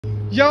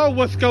Yo,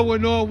 what's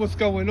going on? What's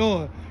going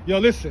on? Yo,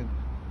 listen.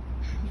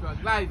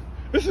 Truck life.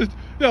 This is,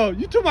 yo,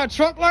 you talking about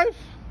truck life?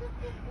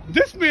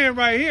 This man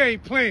right here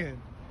ain't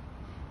playing.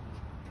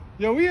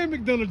 Yo, we in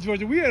McDonough,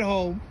 Georgia. We at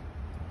home.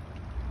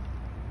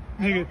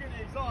 Nigga,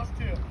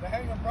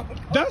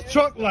 that's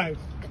truck life.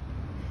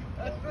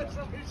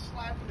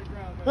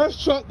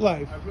 That's truck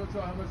life.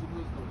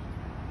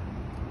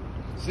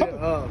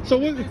 So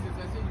what?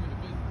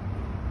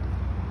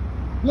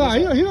 Nah,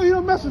 he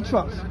don't mess with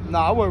trucks.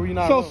 Nah, I worry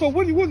not. So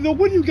what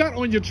do you got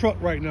on your truck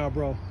right now,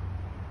 bro?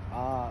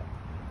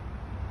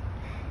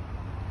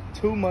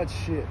 Too much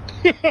shit.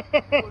 The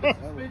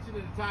suspension and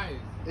the tires.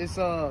 It's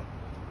the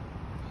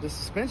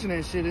suspension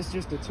and shit. It's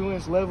just a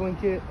 2-inch leveling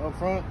kit up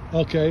front.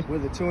 Okay.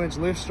 With a 2-inch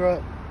lift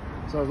strut,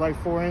 so it's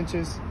like 4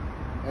 inches,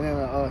 and then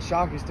a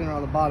shock extender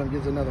on the bottom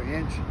gives another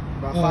inch.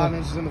 About 5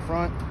 inches in the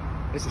front.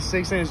 It's a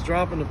 6-inch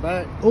drop in the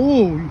back.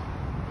 Ooh.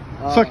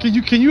 So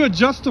can you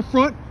adjust the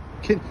front?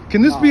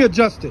 Can this be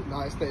adjusted? No,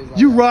 it stays like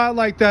you that. ride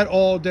like that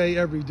all day,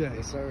 every day.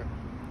 Yes, sir.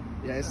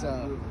 Yeah, it's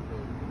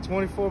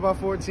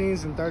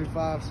 24x14s and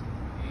 35s.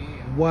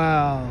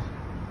 Wow.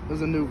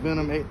 There's a new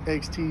Venom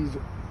XTs.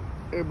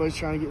 Everybody's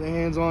trying to get their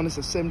hands on. It's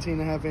a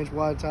 17.5-inch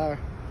wide tire.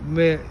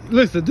 Man,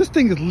 listen, this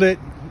thing is lit.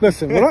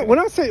 Listen, when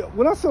I say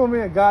my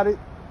man got it,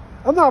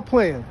 I'm not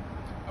playing.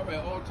 All right,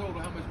 all total,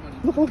 how much money?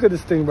 Look at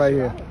this thing right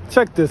here.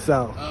 Check this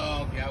out.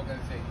 Oh, okay. I was gonna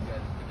say you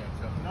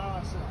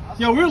got something.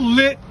 Yo, we're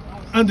lit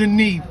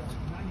underneath.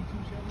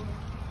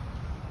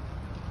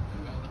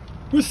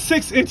 We're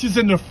 6 inches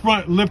in the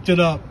front,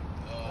 lifted up.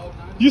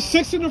 You're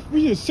 6 in the front.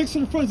 Is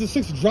it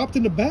 6 dropped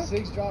in the back?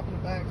 6 dropped in the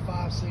back,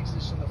 5,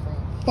 6-ish in the front.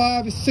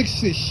 5 is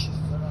 6-ish.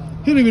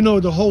 He don't even know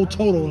the whole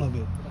total of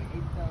it.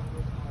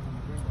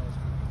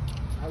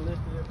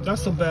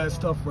 That's some bad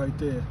stuff right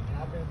there.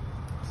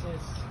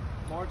 Since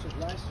March of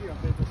last year,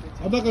 I've been for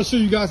 15. I'm not gonna show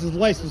you guys his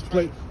license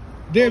plate.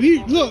 Damn,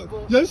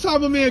 look, this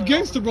time my man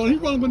gangster, bro. He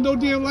running with no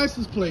damn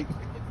license plate.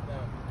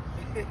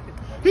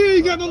 He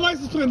ain't got no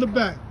license plate in the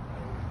back.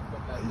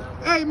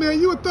 Hey man,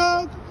 you a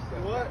thug?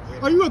 What?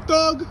 Are you a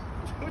thug?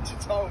 What you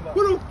talking about?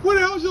 What the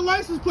hell's your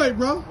license plate,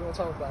 bro? We don't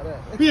talk about that.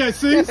 Yeah,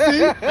 see?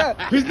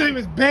 His name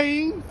is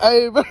Bane.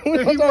 Hey, bro.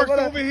 And he works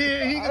over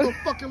here. He ain't got no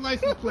fucking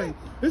license plate.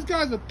 This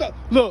guy's a thug.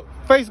 Look,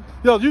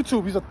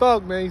 YouTube, he's a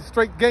thug, man. He's a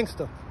straight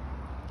gangster.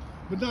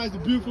 But now it's a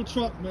beautiful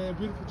truck, man.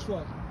 Beautiful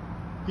truck.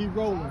 He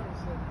rolling.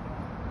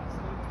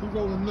 He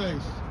rolling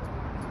nice.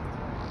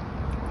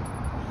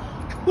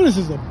 What is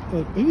this?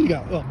 He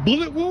got a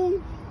bullet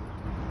wound?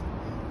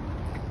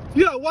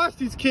 You gotta watch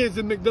these kids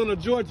in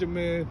McDonough, Georgia,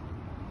 man.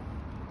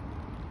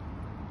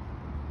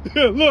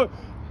 Yeah, look,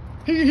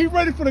 he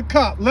ready for the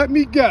cop. Let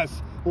me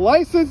guess.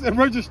 License and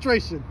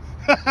registration.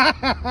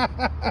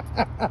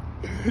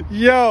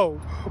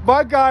 Yo,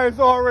 my guy is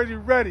already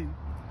ready.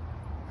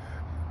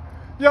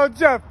 Yo,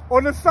 Jeff,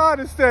 on the side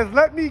it says,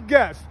 let me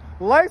guess.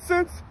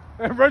 License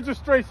and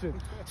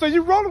registration. So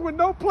you rolling with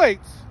no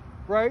plates,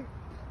 right?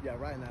 Yeah,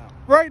 right now.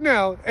 Right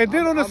now, and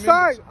then on the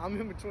side, I'm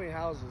in between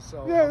houses,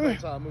 so yeah,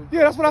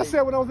 that's what I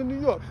said when I was in New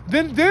York.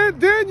 Then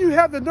you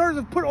have the nerve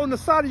to put on the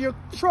side of your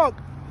truck,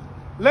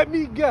 let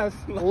me guess,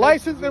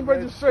 license and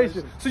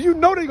registration. So you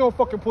know they gonna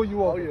fucking pull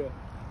you over. Oh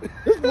yeah.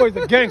 This boy's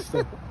a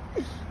gangster.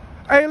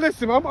 Hey,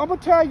 listen, I'm gonna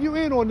tag you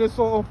in on this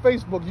on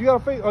Facebook. You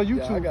got a YouTube?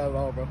 Yeah, I got it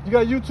all, bro. You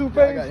got a YouTube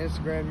page? Yeah, I got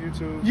Instagram,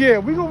 YouTube. Yeah,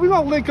 we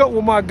gonna link up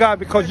with my guy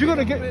because you're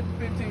gonna get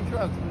 15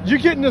 trucks. you're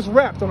getting this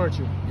wrapped, aren't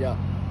you? Yeah.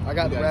 I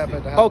got the wrap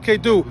at the house. Okay,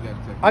 dude.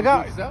 I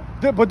got,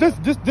 but this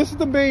is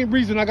the main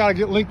reason I gotta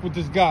get linked with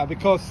this guy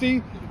because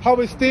see how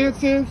his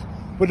stance is.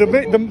 But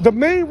the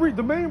main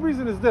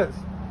reason is this: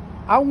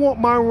 I want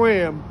my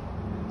Ram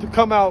to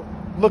come out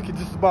looking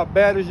just about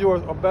bad as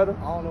yours or better.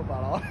 I don't know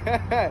about all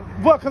that.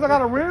 What? Because I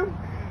got a Ram?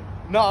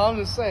 No, I'm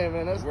just saying,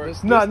 man. This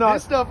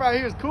stuff right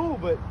here is cool,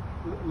 but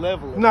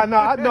level. No,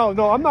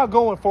 I'm not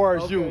going far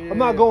as you. Yeah, I'm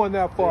not going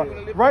that far.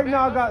 Yeah. Right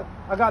now,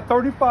 I got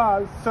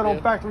 35 set on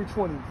factory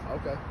 20s.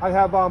 Okay. I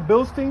have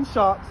Bilstein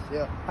shocks.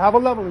 Yeah. I have a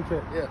leveling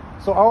kit. Yeah.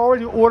 So I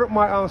already ordered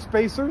my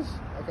spacers.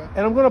 Okay.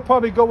 And I'm gonna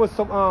probably go with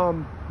some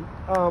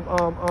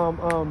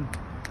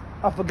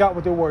I forgot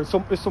what they were. It's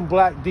some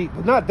black deep,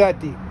 but not that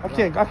deep. I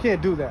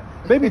can't do that.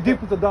 Maybe deep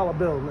with the dollar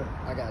bill, man.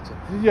 I got you.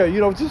 Yeah, you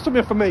know, just some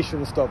information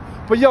and stuff.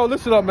 But yo,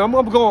 listen up, man.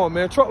 I'm going,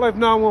 man.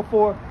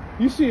 TruckLife914.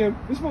 You see him?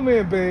 This is my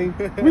man Bane.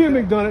 We in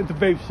McDonough at the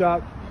vape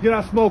shop. Get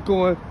our smoke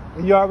on,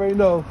 and you already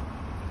know.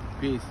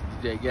 Peace,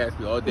 DJ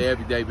Gatsby, all day,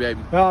 every day,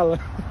 baby. Holla.